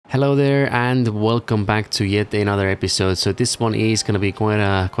Hello there and welcome back to yet another episode. So this one is going to be quite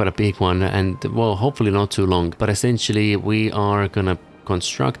a big one, and well, hopefully not too long, but essentially we are going to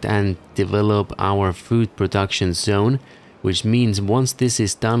construct and develop our food production zone, which means once this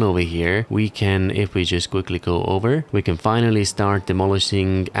is done over here, we can, if we just quickly go over, we can finally start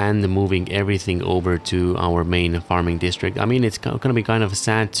demolishing and moving everything over to our main farming district. I mean, it's going to be kind of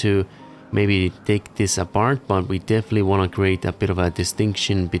sad to maybe take this apart, but we definitely want to create a bit of a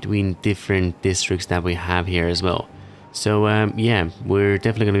distinction between different districts that we have here as well. So yeah, we're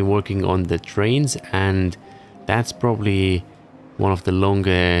definitely going to be working on the trains, and that's probably one of the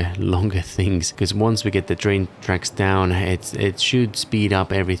longer things, because once we get the train tracks down, it should speed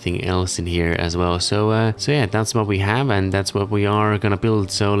up everything else in here as well. So yeah, that's what we have and that's what we are gonna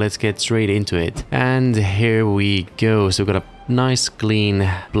build. So let's get straight into it. And here we go. So we've got a nice clean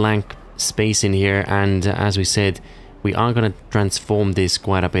blank space in here, and as we said, we are going to transform this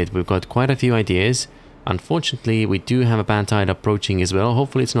quite a bit. We've got quite a few ideas. Unfortunately, we do have a bad tide approaching as well.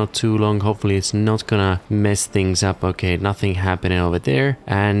 Hopefully it's not too long. Hopefully it's not gonna mess things up. Okay, nothing happening over there.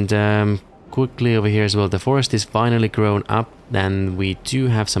 And quickly over here as well, the forest is finally grown up, and we do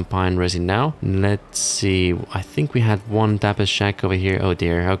have some pine resin now. Let's see, I think we had one dapper shack over here. Oh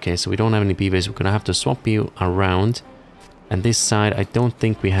dear. Okay, so we don't have any beavers. We're gonna have to swap you around. And this side, I don't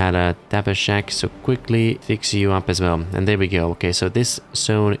think we had a dapper shack, so quickly fix you up as well. And there we go. Okay, so this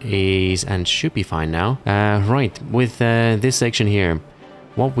zone is and should be fine now. Right, with this section here,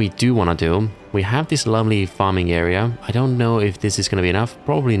 what we do want to do, we have this lovely farming area. I don't know if this is going to be enough.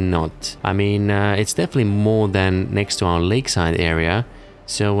 Probably not. I mean, it's definitely more than next to our lakeside area.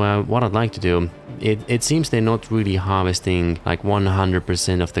 So what I'd like to do, it seems they're not really harvesting like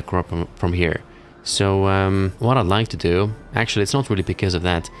 100% of the crop from here. So what I'd like to do, actually it's not really because of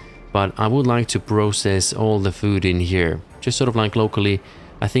that, but I would like to process all the food in here, just sort of like locally.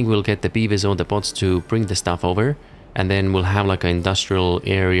 I think we'll get the beavers or the bots to bring the stuff over, and then we'll have like an industrial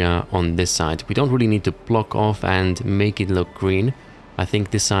area on this side. We don't really need to block off and make it look green. I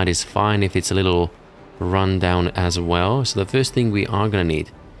think this side is fine if it's a little run down as well. So the first thing we are gonna need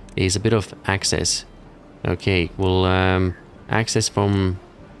is a bit of access. Okay, we'll access from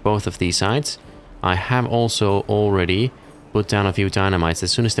both of these sides. I have also already put down a few dynamites.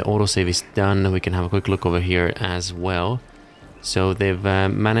 As soon as the autosave is done, we can have a quick look over here as well. So they've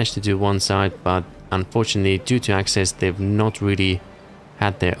managed to do one side, but unfortunately, due to access, they've not really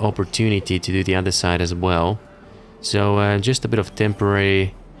had the opportunity to do the other side as well. So just a bit of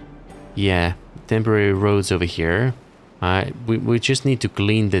temporary roads over here. We just need to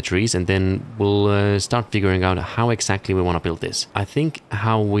clean the trees, and then we'll start figuring out how exactly we want to build this. I think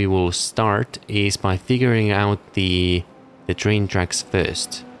how we will start is by figuring out the train tracks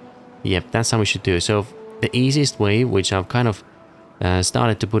first. Yep, that's how we should do it. So the easiest way, which I've kind of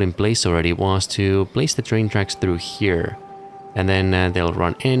started to put in place already, was to place the train tracks through here. And then they'll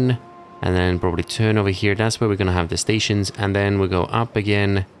run in, and then probably turn over here. That's where we're going to have the stations, and then we go up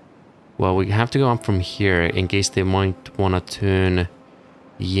again. Well, we have to go up from here in case they might want to turn,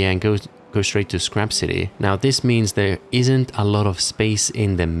 yeah, and go straight to Scrap City. Now, this means there isn't a lot of space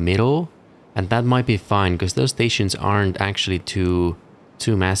in the middle, and that might be fine because those stations aren't actually too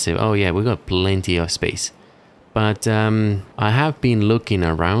massive. Oh yeah, we got plenty of space. But I have been looking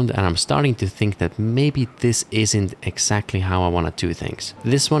around, and I'm starting to think that maybe this isn't exactly how I want to do things.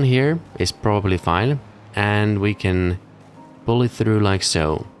 This one here is probably fine, and we can pull it through like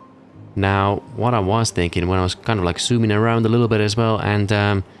so. Now, what I was thinking when I was kind of like zooming around a little bit as well, and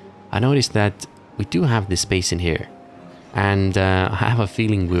I noticed that we do have this space in here. And I have a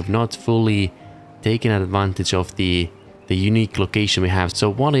feeling we've not fully taken advantage of the unique location we have. So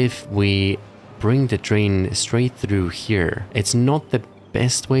what if we bring the train straight through here? It's not the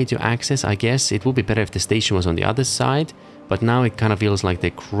best way to access, I guess. It would be better if the station was on the other side, but now it kind of feels like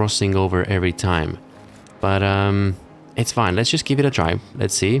they're crossing over every time. But it's fine. Let's just give it a try.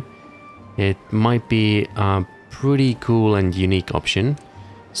 Let's see. It might be a pretty cool and unique option.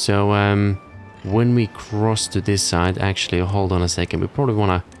 So when we cross to this side, actually, hold on a second, we probably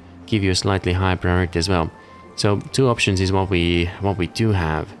want to give you a slightly higher priority as well. So two options is what we do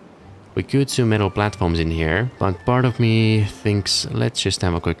have. We could do metal platforms in here, but part of me thinks, let's just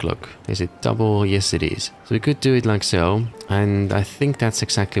have a quick look. Is it double? Yes, it is. So we could do it like so, and I think that's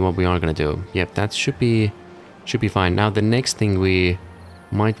exactly what we are going to do. Yep, that should be fine. Now the next thing we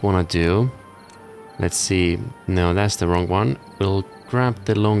might want to do, let's see, no, that's the wrong one. We'll grab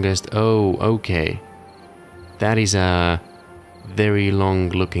the longest. Oh, okay, that is a very long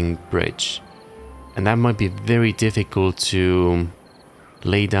looking bridge, and that might be very difficult to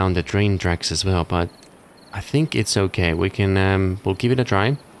lay down the train tracks as well, but I think it's okay. We can we'll give it a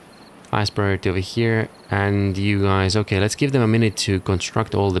try. Highest priority over here. And you guys, okay, let's give them a minute to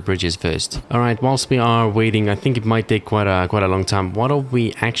construct all the bridges first. All right, whilst we are waiting, I think it might take quite a long time. Why don't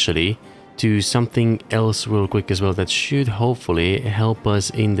we actually do something else real quick as well that should hopefully help us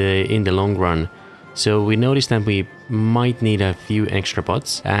in the long run. So we noticed that we might need a few extra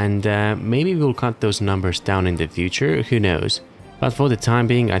bots, and maybe we'll cut those numbers down in the future, who knows. But for the time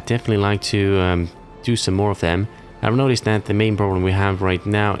being, I'd definitely like to do some more of them. I've noticed that the main problem we have right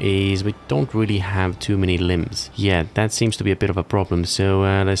now is we don't really have too many limbs. Yeah, that seems to be a bit of a problem. So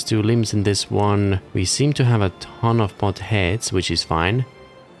let's do limbs in this one. We seem to have a ton of bot heads, which is fine.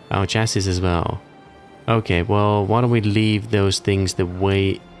 Our chassis as well. Okay, well, why don't we leave those things the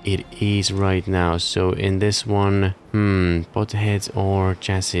way it is right now? So in this one, bot heads or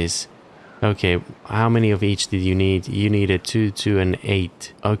chassis. Okay, how many of each did you need? You needed 2, 2, and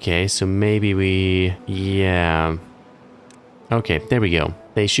 8. Okay, so maybe we... yeah... Okay, there we go.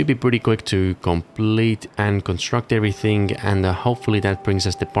 They should be pretty quick to complete and construct everything, and hopefully that brings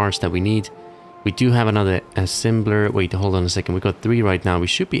us the parts that we need. We do have another assembler. Wait, hold on a second. We got 3 right now. We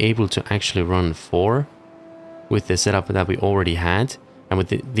should be able to actually run 4 with the setup that we already had. And with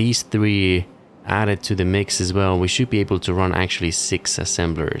these 3 added to the mix as well, we should be able to run actually 6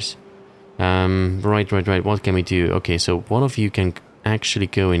 assemblers. Right. What can we do? Okay, so one of you can actually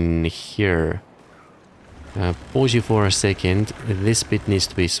go in here. Pause you for a second. This bit needs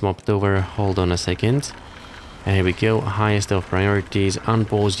to be swapped over. Hold on a second. And here we go. Highest of priorities.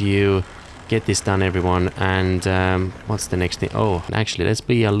 Unpause you. Get this done, everyone. And what's the next thing? Oh, actually, let's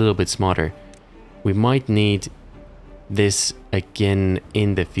be a little bit smarter. We might need this again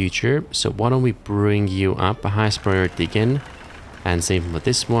in the future. So why don't we bring you up a highest priority again. And same with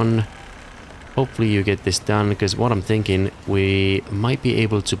this one. Hopefully you get this done, because what I'm thinking, we might be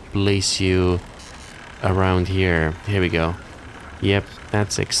able to place you around here. Here we go. Yep,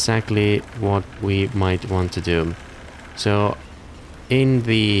 that's exactly what we might want to do. So in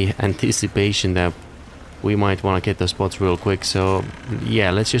the anticipation that we might want to get those spots real quick, so yeah,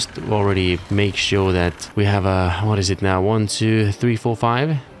 let's just already make sure that we have a, what is it now, 1, 2, 3, 4,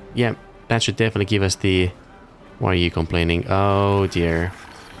 5. Yep, that should definitely give us the... Why are you complaining? Oh dear,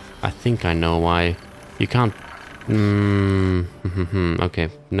 I think I know why. You can't... okay,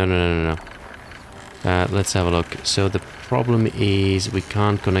 no. Let's have a look. So the problem is we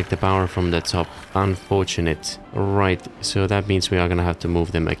can't connect the power from the top. Unfortunate. Right, so that means we are gonna have to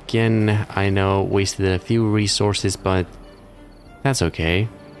move them again. I know, wasted a few resources, but that's okay.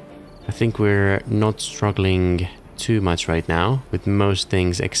 I think we're not struggling too much right now with most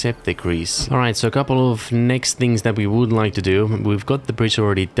things except the grease. Alright, so a couple of next things that we would like to do. We've got the bridge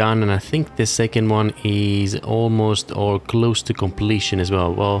already done, and I think the second one is almost or close to completion as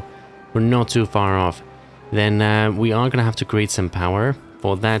well. Well, we're not too far off. Then we are gonna have to create some power.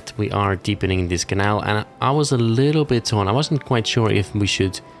 For that, we are deepening this canal, and I was a little bit torn. I wasn't quite sure if we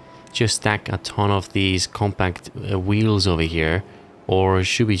should just stack a ton of these compact wheels over here, or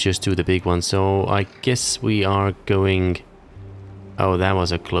should we just do the big one. So I guess we are going... Oh, that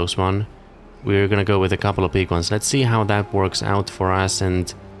was a close one. We're gonna go with a couple of big ones. Let's see how that works out for us.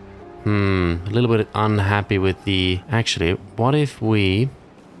 And a little bit unhappy with the... Actually, what if we...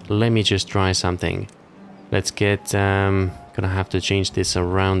 Let me just try something. Let's get... gonna have to change this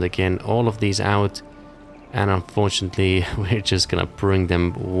around again. All of these out. And unfortunately, we're just gonna bring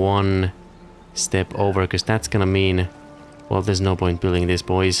them one step over, because that's gonna mean... Well, there's no point building this,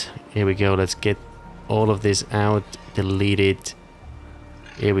 boys. Here we go. Let's get all of this out. Delete it.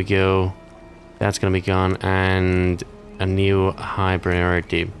 Here we go. That's gonna be gone. And a new high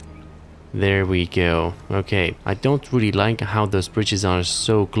priority. There we go. Okay. I don't really like how those bridges are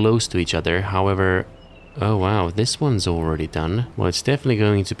so close to each other. However... Oh, wow. This one's already done. Well, it's definitely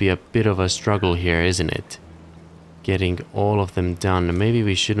going to be a bit of a struggle here, isn't it? Getting all of them done. Maybe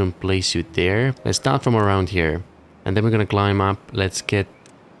we shouldn't place you there. Let's start from around here. And then we're gonna climb up. Let's get...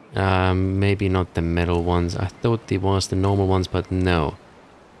 maybe not the metal ones. I thought it was the normal ones, but no.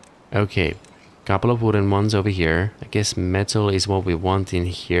 Okay. Couple of wooden ones over here. I guess metal is what we want in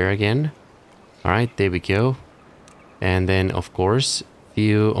here again. Alright, there we go. And then, of course...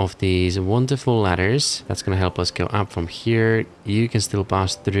 few of these wonderful ladders. That's gonna help us go up from here. You can still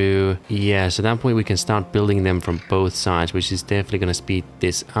pass through. Yeah, so that way we can start building them from both sides, which is definitely gonna speed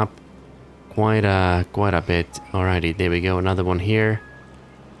this up quite a bit. Alrighty, there we go. Another one here.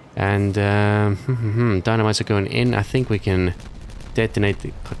 And dynamites are going in. I think we can detonate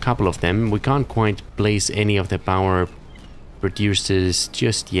a couple of them. We can't quite place any of the power producers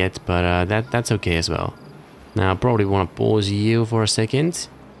just yet, but that's okay as well. Now, I probably want to pause you for a second.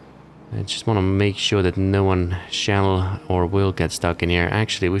 I just want to make sure that no one shall or will get stuck in here.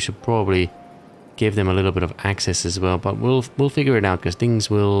 Actually, we should probably give them a little bit of access as well, but we'll figure it out because things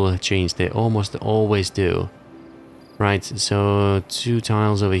will change. They almost always do. Right, so 2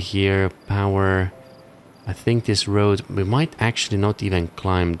 tiles over here, power. I think this road, we might actually not even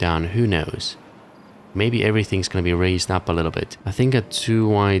climb down, who knows? Maybe everything's going to be raised up a little bit. I think a 2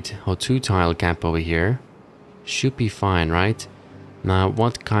 wide or 2 tile gap over here should be fine, right? Now,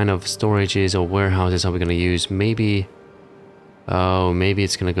 what kind of storages or warehouses are we going to use? Maybe, oh, maybe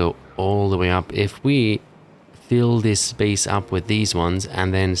it's going to go all the way up. If we fill this space up with these ones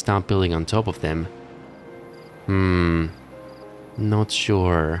and then start building on top of them. Not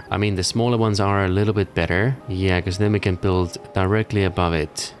sure. I mean, the smaller ones are a little bit better. Yeah, because then we can build directly above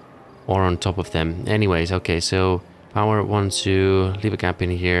it or on top of them. Anyways, okay, so power 1, 2, leave a gap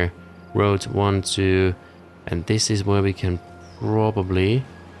in here. Road 1, 2, and this is where we can probably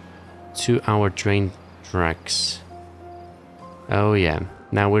 2 our train tracks. Oh yeah.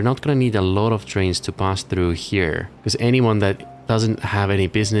 Now we're not gonna need a lot of trains to pass through here, because anyone that doesn't have any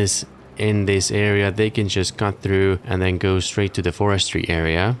business in this area, they can just cut through and then go straight to the forestry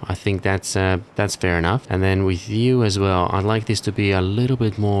area. I think that's fair enough. And then with you as well, I'd like this to be a little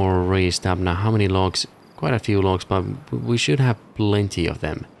bit more raised up. Now, how many logs? Quite a few logs, but we should have plenty of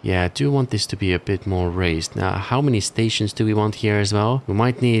them. Yeah, I do want this to be a bit more raised. Now, how many stations do we want here as well? We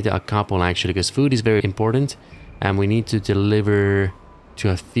might need a couple actually, because food is very important and we need to deliver to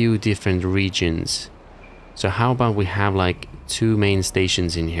a few different regions. So how about we have like 2 main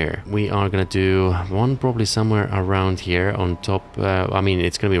stations in here? We are gonna do one probably somewhere around here on top. I mean,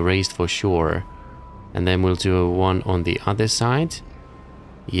 it's gonna be raised for sure. And then we'll do one on the other side.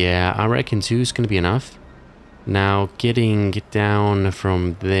 Yeah, I reckon 2 is gonna be enough. Now, getting down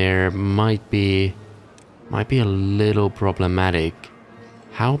from there might be a little problematic.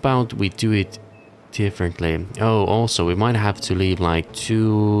 How about we do it differently? Oh, also, we might have to leave like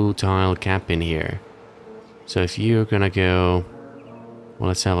 2 tile gap in here. So if you're gonna go, well,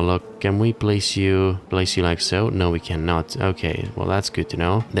 let's have a look. Can we place you like so? No, we cannot. Okay, well, that's good to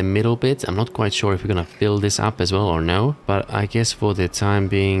know. The middle bit, I'm not quite sure if we're gonna fill this up as well or no, but I guess for the time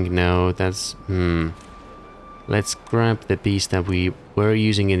being, no, that's, Let's grab the piece that we were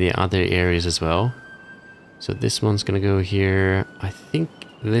using in the other areas as well. So this one's gonna go here. I think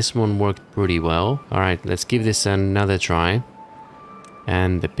this one worked pretty well. All right, let's give this another try.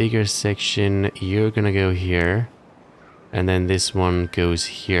 And the bigger section, you're gonna go here. And then this one goes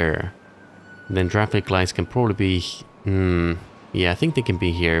here. And then traffic lights can probably be... yeah, I think they can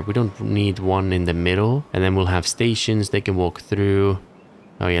be here. We don't need one in the middle. And then we'll have stations they can walk through.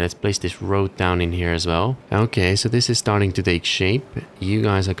 Oh yeah, let's place this road down in here as well. Okay, so this is starting to take shape. You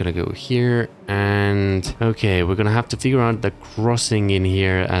guys are gonna go here. And okay, we're gonna have to figure out the crossing in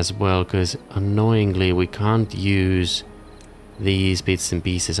here as well. Because annoyingly, we can't use these bits and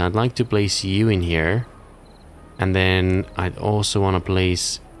pieces. I'd like to place you in here. And then I'd also want to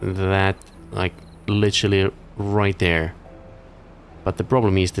place that like literally right there. But the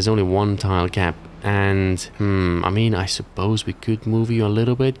problem is there's only 1 tile gap. And I mean, I suppose we could move you a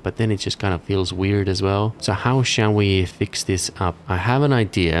little bit, but then it just kind of feels weird as well. So how shall we fix this up? I have an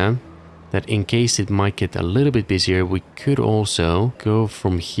idea that in case it might get a little bit busier, we could also go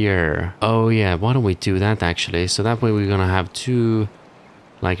from here. Oh yeah, why don't we do that actually? So that way we're gonna have 2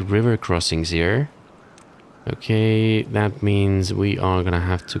 like river crossings here. Okay, that means we are gonna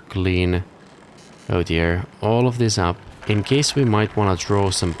have to clean, oh dear, all of this up. In case we might want to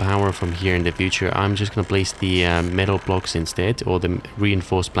draw some power from here in the future, I'm just gonna place the metal blocks instead, or the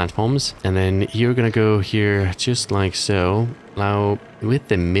reinforced platforms. And then you're gonna go here just like so. Now, with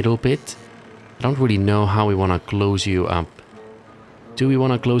the middle bit, I don't really know how we want to close you up. Do we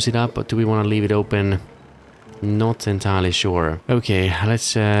want to close it up, or do we want to leave it open? Not entirely sure. Okay,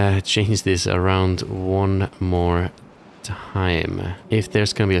 let's change this around one more time. If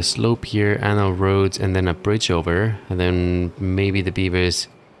there's gonna be a slope here and a road and then a bridge over, and then maybe the beavers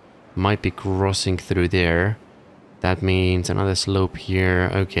might be crossing through there, that means another slope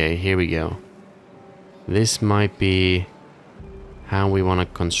here. Okay, here we go. This might be how we want to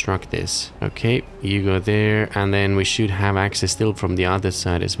construct this. Okay, you go there, and then we should have access still from the other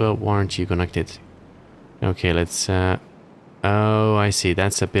side as well. Why aren't you connected? Okay, let's oh, I see.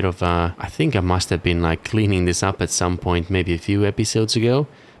 That's a bit of a... I think I must have been like cleaning this up at some point, maybe a few episodes ago.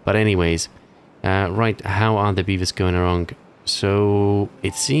 But anyways, right, how are the beavers going along? So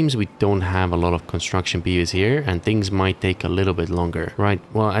it seems we don't have a lot of construction beavers here, and things might take a little bit longer. Right,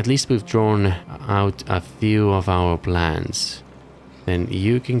 well, at least we've drawn out a few of our plans. Then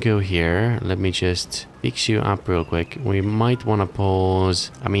you can go here. Let me just fix you up real quick. We might want to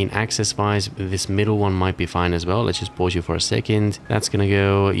pause. I mean, access-wise, this middle one might be fine as well. Let's just pause you for a second. That's going to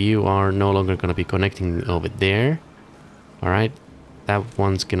go. You are no longer going to be connecting over there. All right. That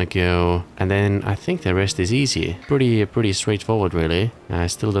one's going to go. And then I think the rest is easy. Pretty straightforward, really.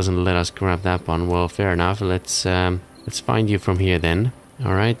 Still doesn't let us grab that one. Well, fair enough. Let's find you from here then.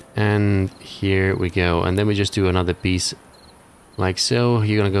 All right. And here we go. And then we just do another piece like so.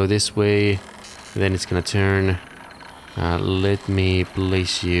 You're going to go this way. Then it's going to turn. Let me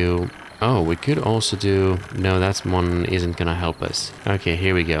place you. Oh, we could also do... No, that one isn't going to help us. Okay,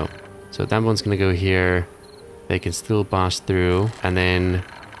 here we go. So that one's going to go here. They can still pass through. And then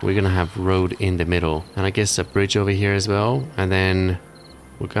we're going to have road in the middle. And I guess a bridge over here as well. And then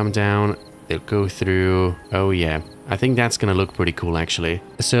we'll come down. They'll go through. Oh, yeah. I think that's going to look pretty cool, actually.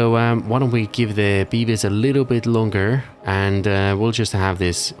 So why don't we give the beavers a little bit longer, and we'll just have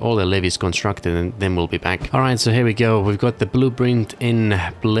this, all the levees constructed, and then we'll be back. All right, so here we go. We've got the blueprint in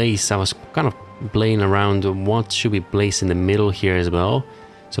place. I was kind of playing around what should we place in the middle here as well.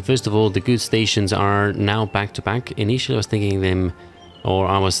 So first of all, the goods stations are now back to back. Initially, I was thinking them, or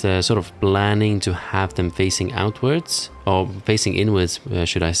I was sort of planning to have them facing outwards, or facing inwards,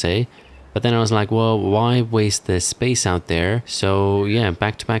 should I say. But then I was like, well, why waste the space out there? So yeah,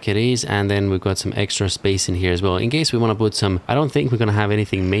 back to back it is. And then we've got some extra space in here as well. In case we want to put some, I don't think we're going to have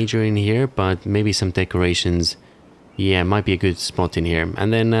anything major in here, but maybe some decorations. Yeah, might be a good spot in here.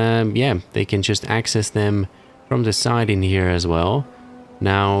 And then, yeah, they can just access them from the side in here as well.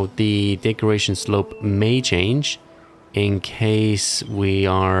 Now, the decoration slope may change in case we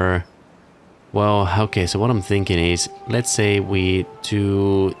are... Well, okay, so what I'm thinking is, let's say we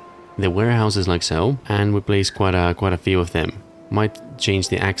do... the warehouses like so, and we place quite a few of them. Might change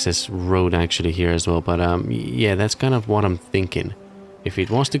the access road actually here as well, but yeah, that's kind of what I'm thinking. If it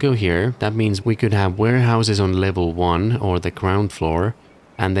was to go here, that means we could have warehouses on level 1 or the ground floor,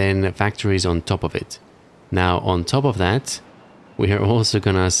 and then factories on top of it. Now on top of that, we are also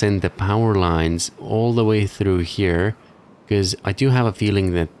gonna send the power lines all the way through here, because I do have a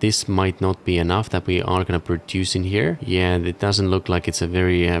feeling that this might not be enough that we are going to produce in here. Yeah, it doesn't look like it's a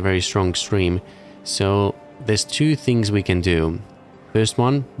very strong stream. So there's two things we can do. First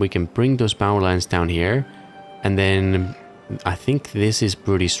one, we can bring those power lines down here. And then I think this is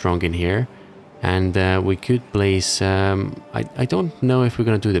pretty strong in here. And we could place... I don't know if we're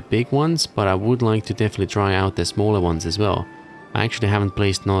going to do the big ones, but I would like to definitely try out the smaller ones as well. I actually haven't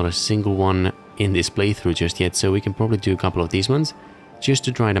placed not a single one in this playthrough just yet, so we can probably do a couple of these ones just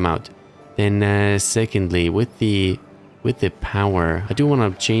to try them out. Then secondly, with the power, I do want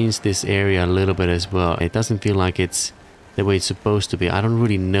to change this area a little bit as well. It doesn't feel like it's the way it's supposed to be. I don't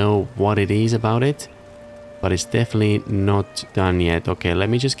really know what it is about it, but it's definitely not done yet. Okay, let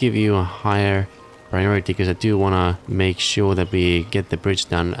me just give you a higher priority, because I do want to make sure that we get the bridge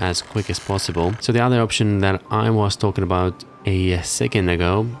done as quick as possible. So the other option that I was talking about a second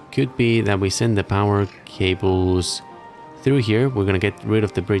ago could be that we send the power cables through here. We're going to get rid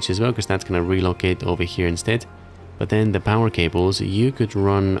of the bridge as well, because that's going to relocate over here instead. But then the power cables, you could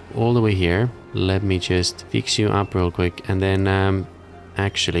run all the way here. Let me just fix you up real quick. And then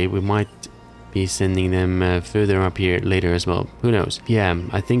actually we might be sending them further up here later as well. Who knows? Yeah,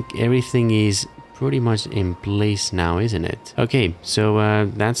 I think everything is pretty much in place now, isn't it? Okay, so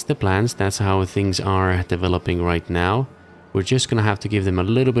that's the plans. That's how things are developing right now. We're just gonna have to give them a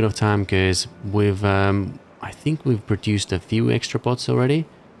little bit of time, because we've I think we've produced a few extra pots already.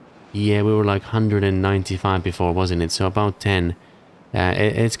 Yeah, we were like 195 before, wasn't it? So about 10.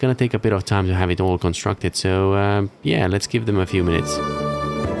 It's gonna take a bit of time to have it all constructed. So yeah, let's give them a few minutes.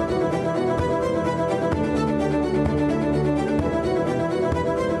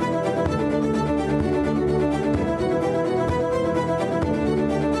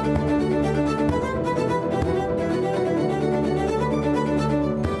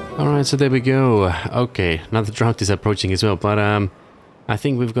 Alright, so there we go. Okay, now the drought is approaching as well, but I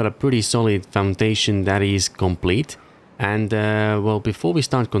think we've got a pretty solid foundation that is complete. And well, before we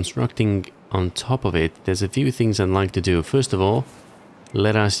start constructing on top of it, there's a few things I'd like to do. First of all,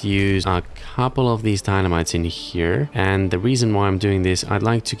 let us use a couple of these dynamites in here. And the reason why I'm doing this, I'd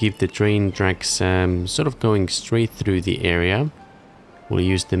like to keep the train tracks sort of going straight through the area. We'll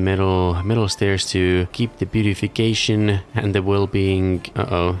use the metal stairs to keep the beautification and the well-being.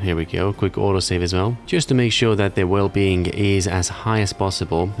 Uh-oh, here we go. Quick autosave as well. Just to make sure that the well-being is as high as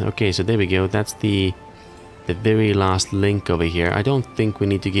possible. Okay, so there we go. That's the very last link over here. I don't think we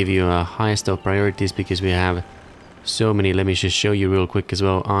need to give you a highest of priorities, because we have so many. Let me just show you real quick as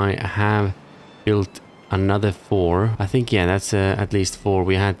well. I have built another 4. I think, yeah, that's at least 4.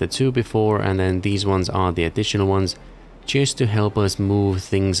 We had the 2 before, and then these ones are the additional ones, just to help us move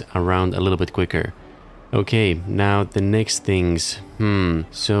things around a little bit quicker. Okay, now the next things.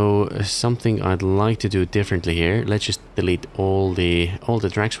 So something I'd like to do differently here. Let's just delete all the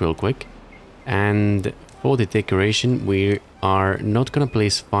tracks real quick. And for the decoration, we are not gonna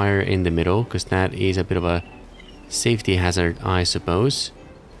place fire in the middle, because that is a bit of a safety hazard, I suppose.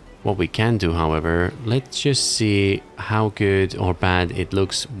 What we can do, however, let's just see how good or bad it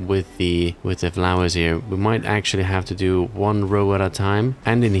looks with the flowers here. We might actually have to do one row at a time,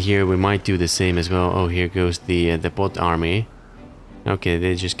 and in here we might do the same as well. Oh, here goes the bot army. Okay,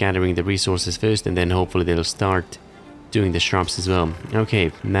 they're just gathering the resources first, and then hopefully they'll start doing the shrubs as well.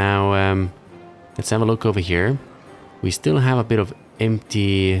 Okay, now let's have a look over here. We still have a bit of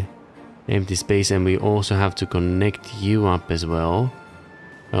empty space, and we also have to connect you up as well.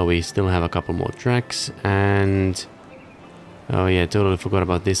 Oh, we still have a couple more tracks, and oh yeah, totally forgot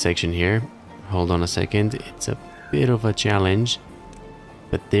about this section here. Hold on a second, it's a bit of a challenge,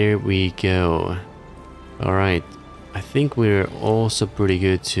 but there we go. All right, I think we're also pretty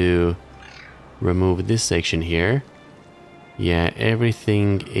good to remove this section here. Yeah,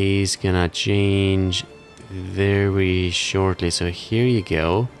 everything is gonna change very shortly, so here you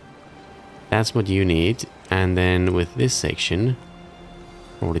go. That's what you need. And then with this section,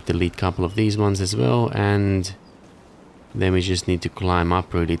 probably delete a couple of these ones as well, and then we just need to climb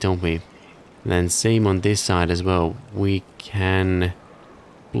up really, don't we? And then same on this side as well. We can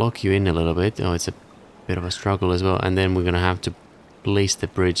block you in a little bit. Oh, it's a bit of a struggle as well. And then we're gonna have to place the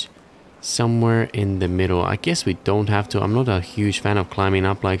bridge somewhere in the middle. I guess we don't have to. I'm not a huge fan of climbing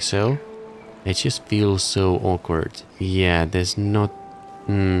up like so. It just feels so awkward. Yeah, there's not...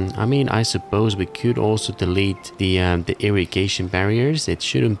 I mean, I suppose we could also delete the irrigation barriers. It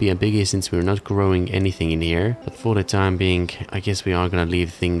shouldn't be a biggie since we're not growing anything in here. But for the time being, I guess we are gonna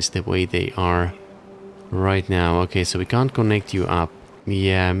leave things the way they are right now. Okay, so we can't connect you up.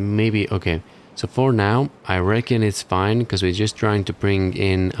 Yeah, maybe. Okay, so for now, I reckon it's fine because we're just trying to bring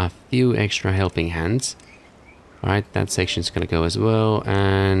in a few extra helping hands. All right, that section's gonna go as well.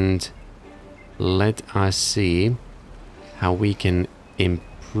 And let us see how we can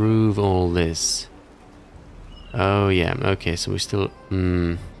improve all this. Oh yeah, okay, so we still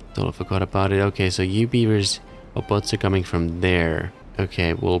totally forgot about it. Okay, so you beavers or bots are coming from there.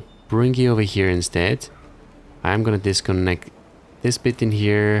 Okay, we'll bring you over here instead. I'm gonna disconnect this bit in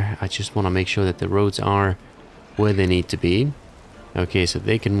here. I just want to make sure that the roads are where they need to be. Okay, so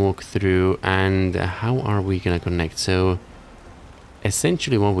they can walk through. And how are we gonna connect? So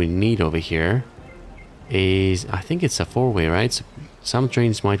essentially what we need over here is, I think it's a 4-way, right? So some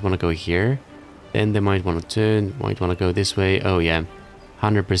trains might want to go here, then they might want to turn, might want to go this way. Oh yeah,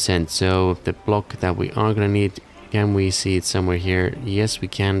 100%. So the block that we are gonna need, can we see it somewhere here? Yes, we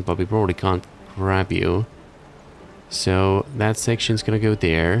can, but we probably can't grab you. So that section's gonna go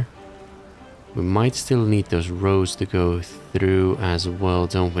there. We might still need those rows to go through as well,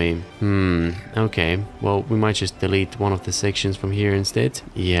 don't we? Okay. Well, we might just delete one of the sections from here instead.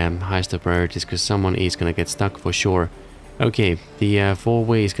 Yeah, highest of priorities because someone is gonna get stuck for sure. Okay, the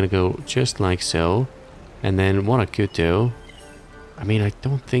 4-way is gonna go just like so. And then what I could do... I mean, I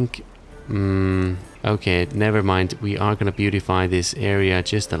don't think... okay, never mind. We are gonna beautify this area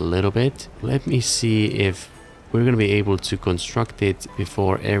just a little bit. Let me see if we're gonna be able to construct it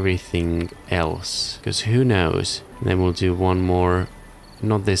before everything else, because who knows. And then we'll do one more,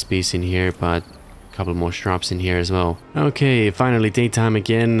 not this piece in here, but a couple more shrubs in here as well. Okay, finally daytime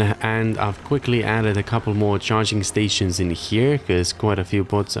again, and I've quickly added a couple more charging stations in here because quite a few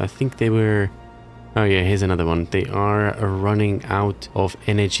bots, I think they were... oh yeah, here's another one. They are running out of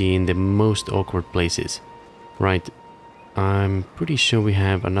energy in the most awkward places. Right. I'm pretty sure we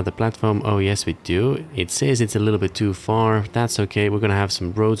have another platform. Oh yes, we do. It says it's a little bit too far. That's okay. We're gonna have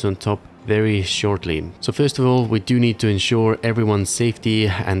some roads on top very shortly. So first of all, we do need to ensure everyone's safety,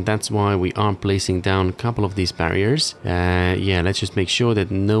 and that's why we are placing down a couple of these barriers. Yeah, let's just make sure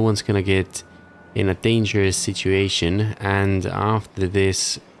that no one's gonna get in a dangerous situation. And after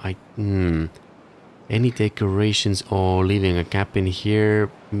this, any decorations or leaving a gap in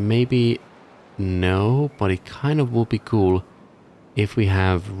here? Maybe... no, but it kind of would be cool if we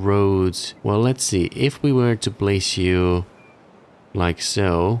have roads. Well, let's see. If we were to place you like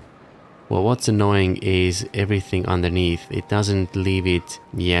so, well, what's annoying is everything underneath. It doesn't leave it.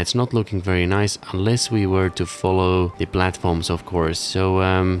 Yeah, it's not looking very nice unless we were to follow the platforms, of course. So,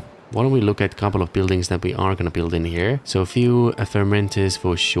 why don't we look at a couple of buildings that we are going to build in here. So a few fermenters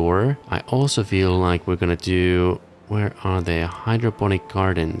for sure. I also feel like we're going to do Where are they? Hydroponic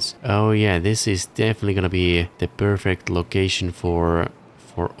gardens. Oh yeah, this is definitely gonna be the perfect location for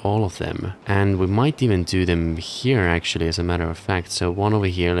all of them. And we might even do them here actually, as a matter of fact. So one over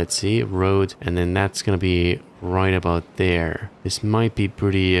here, let's see, road, and then that's gonna be right about there. This might be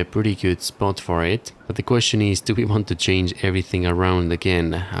a pretty good spot for it. But the question is, do we want to change everything around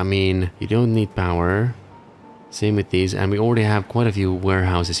again? I mean, you don't need power. Same with these, and we already have quite a few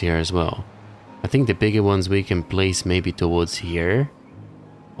warehouses here as well. I think the bigger ones we can place maybe towards here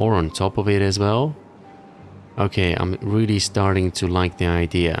or on top of it as well. Okay, I'm really starting to like the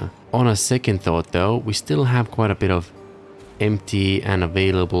idea. On a second thought though, we still have quite a bit of empty and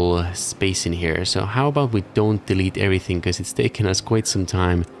available space in here. So how about we don't delete everything, because it's taken us quite some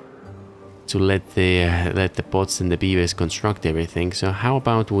time to let the bots and the beavers construct everything. So how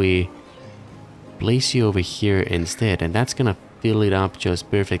about we place you over here instead, and that's gonna fill it up just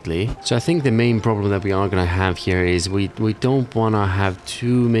perfectly. So I think the main problem that we are gonna have here is we don't wanna have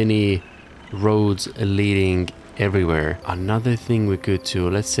too many roads leading everywhere. Another thing we could do,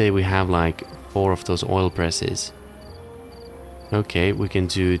 let's say we have like 4 of those oil presses. Okay, we can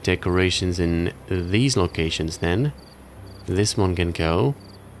do decorations in these locations then. This one can go.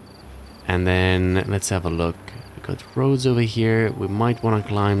 And then let's have a look. We've got roads over here. We might want to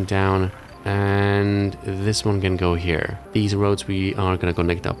climb down. And this one can go here. These roads we are going to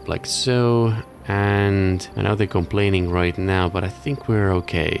connect up like so. And I know they're complaining right now, but I think we're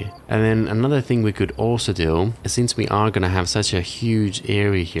okay. And then another thing we could also do, since we are going to have such a huge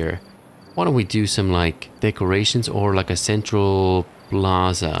area here, why don't we do some like decorations or like a central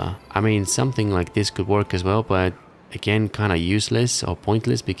plaza? I mean, something like this could work as well, but again, kind of useless or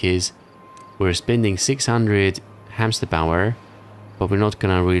pointless because we're spending 600 hamster power, but we're not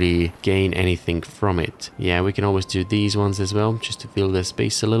gonna really gain anything from it. Yeah, we can always do these ones as well, just to fill the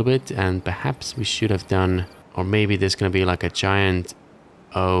space a little bit. And perhaps we should have done, or maybe there's gonna be like a giant,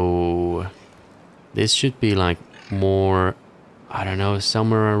 oh, this should be like more, I don't know,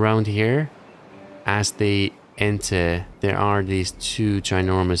 somewhere around here. As they enter, there are these 2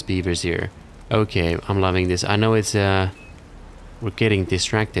 ginormous beavers here. Okay, I'm loving this. I know it's, we're getting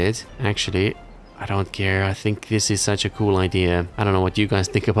distracted, actually. I don't care. I think this is such a cool idea. I don't know what you guys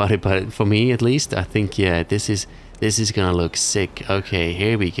think about it, but for me at least, I think, yeah, this is gonna look sick. Okay,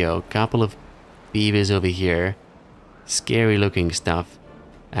 here we go. Couple of beavers over here. Scary looking stuff.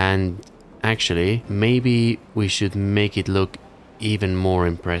 And actually, maybe we should make it look even more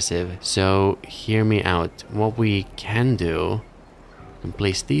impressive. So hear me out. What we can do, we can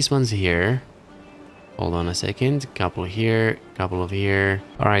place these ones here. Hold on a second. Couple here, couple of here.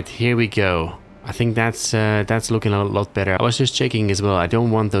 All right, here we go. I think that's looking a lot better. I was just checking as well. I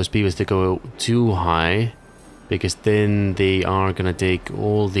don't want those beavers to go too high, because then they are gonna take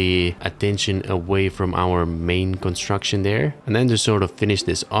all the attention away from our main construction there. And then to sort of finish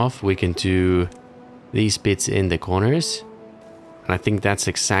this off, we can do these bits in the corners. And I think that's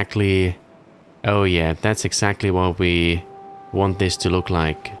exactly, oh yeah, that's exactly what we want this to look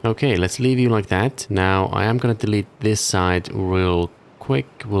like. Okay, let's leave you like that. Now I am gonna delete this side real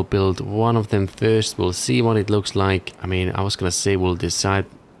quick. We'll build one of them first. We'll see what it looks like. I mean, I was gonna say we'll decide.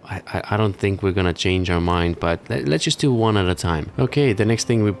 I don't think we're gonna change our mind, but let's just do one at a time. Okay, the next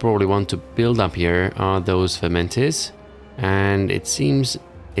thing we probably want to build up here are those fermenters. And it seems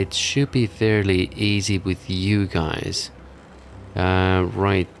it should be fairly easy with you guys.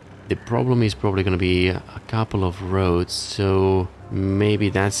 Right. The problem is probably gonna be a couple of roads. So maybe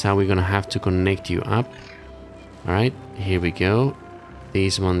that's how we're gonna have to connect you up. All right, here we go.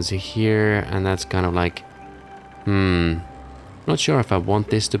 These ones here, and that's kind of like, not sure if I want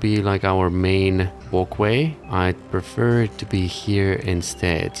this to be like our main walkway. I'd prefer it to be here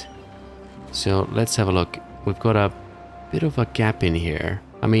instead. So let's have a look. We've got a bit of a gap in here.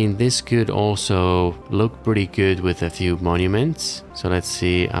 I mean, this could also look pretty good with a few monuments. So let's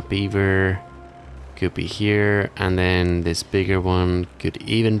see, a beaver could be here, and then this bigger one could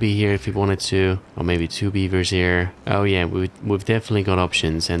even be here if we wanted to, or maybe 2 beavers here. Oh yeah, we've definitely got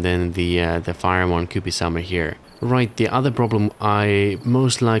options. And then the fire one could be somewhere here. Right, the other problem I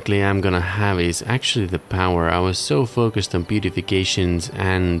most likely am gonna have is actually the power. I was so focused on beautifications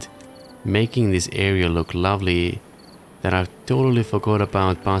and making this area look lovely that I totally forgot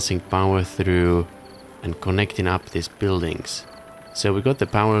about passing power through and connecting up these buildings. So we got the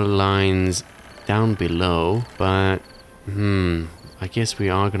power lines down below, but I guess we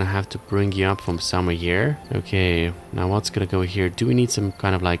are gonna have to bring you up from somewhere here. Okay, now what's gonna go here? Do we need some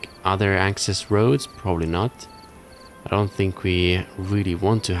kind of like other access roads? Probably not. I don't think we really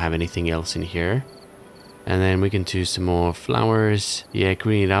want to have anything else in here. And then we can do some more flowers. Yeah,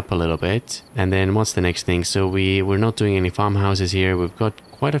 green it up a little bit. And then what's the next thing? So we're not doing any farmhouses here. We've got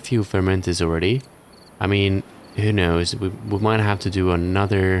quite a few fermenters already. I mean, who knows? We might have to do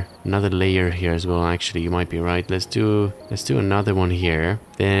another layer here as well. Actually, you might be right. Let's do another one here.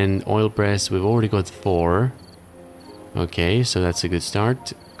 Then oil press, we've already got 4. Okay, so that's a good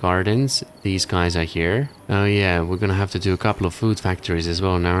start. Gardens, these guys are here. Oh yeah, we're gonna have to do a couple of food factories as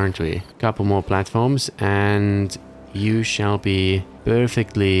well now, aren't we? Couple more platforms, and you shall be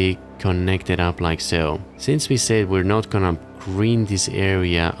perfectly connected up like so. Since we said we're not gonna green this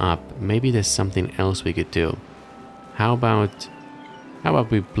area up, maybe there's something else we could do. How about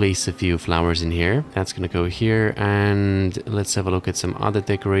we place a few flowers in here? That's gonna go here, and let's have a look at some other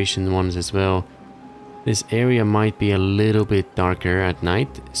decoration ones as well. This area might be a little bit darker at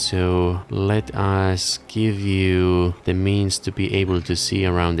night, so let us give you the means to be able to see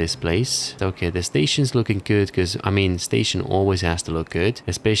around this place. Okay, the station's looking good, because I mean, station always has to look good,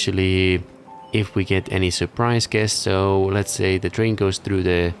 especially if we get any surprise guests. So let's say the train goes through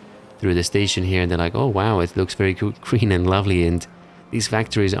the station here, and they're like, oh wow, it looks very green and lovely, and these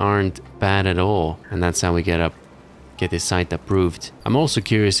factories aren't bad at all, and that's how we get this site approved. I'm also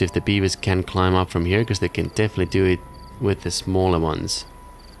curious if the beavers can climb up from here, because they can definitely do it with the smaller ones.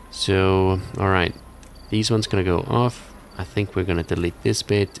 So, alright, these ones gonna go off. I think we're gonna delete this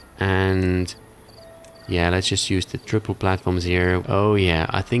bit, and yeah, let's just use the triple platforms here. Oh yeah,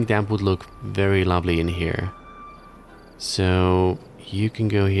 I think that would look very lovely in here. So you can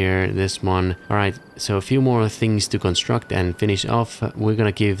go here, this one. Alright, so a few more things to construct and finish off. We're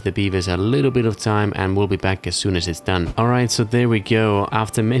gonna give the beavers a little bit of time, and we'll be back as soon as it's done. Alright, so there we go.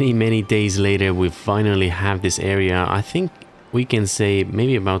 After many days later, we finally have this area. I think we can say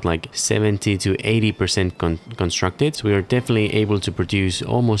maybe about like 70 to 80% constructed. So we are definitely able to produce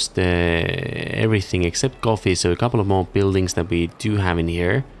almost everything except coffee. So a couple of more buildings that we do have in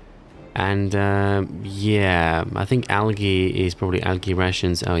here. And yeah, I think algae is probably algae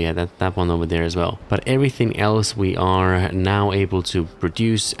rations. Oh yeah, that one over there as well. But everything else we are now able to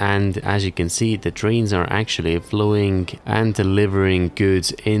produce, and as you can see, the trains are actually flowing and delivering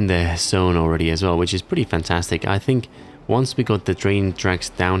goods in the zone already as well, which is pretty fantastic. I think once we got the train tracks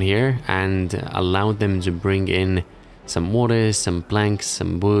down here and allowed them to bring in some water, some planks,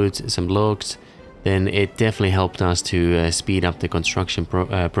 some wood, some logs, then it definitely helped us to speed up the construction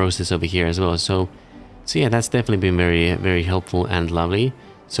process over here as well. So yeah, that's definitely been very helpful and lovely.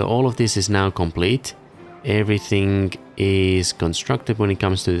 So all of this is now complete. Everything is constructed when it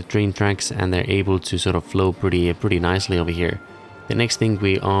comes to the train tracks, and they're able to sort of flow pretty nicely over here. The next thing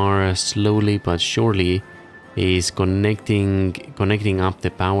we are slowly but surely is connecting up the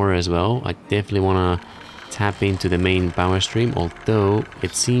power as well. I definitely want to tap into the main power stream, although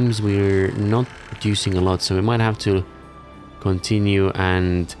it seems we're not producing a lot, so we might have to continue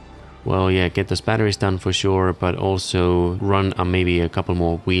and, well, yeah, get those batteries done for sure, but also run maybe a couple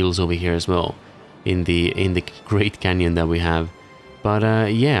more wheels over here as well in the Great Canyon that we have.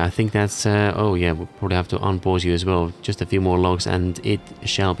 But yeah, I think that's oh yeah, we'll probably have to unpause you as well. Just a few more logs and it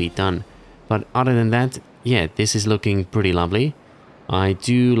shall be done. But other than that, yeah, this is looking pretty lovely. I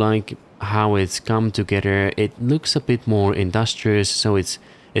do like how it's come together. It looks a bit more industrious, so it's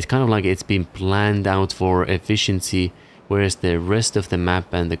kind of like it's been planned out for efficiency, whereas the rest of the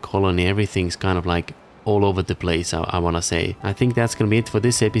map and the colony, everything's kind of like all over the place, I want to say. I think that's gonna be it for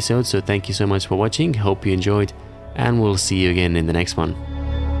this episode, so thank you so much for watching. Hope you enjoyed, and we'll see you again in the next one.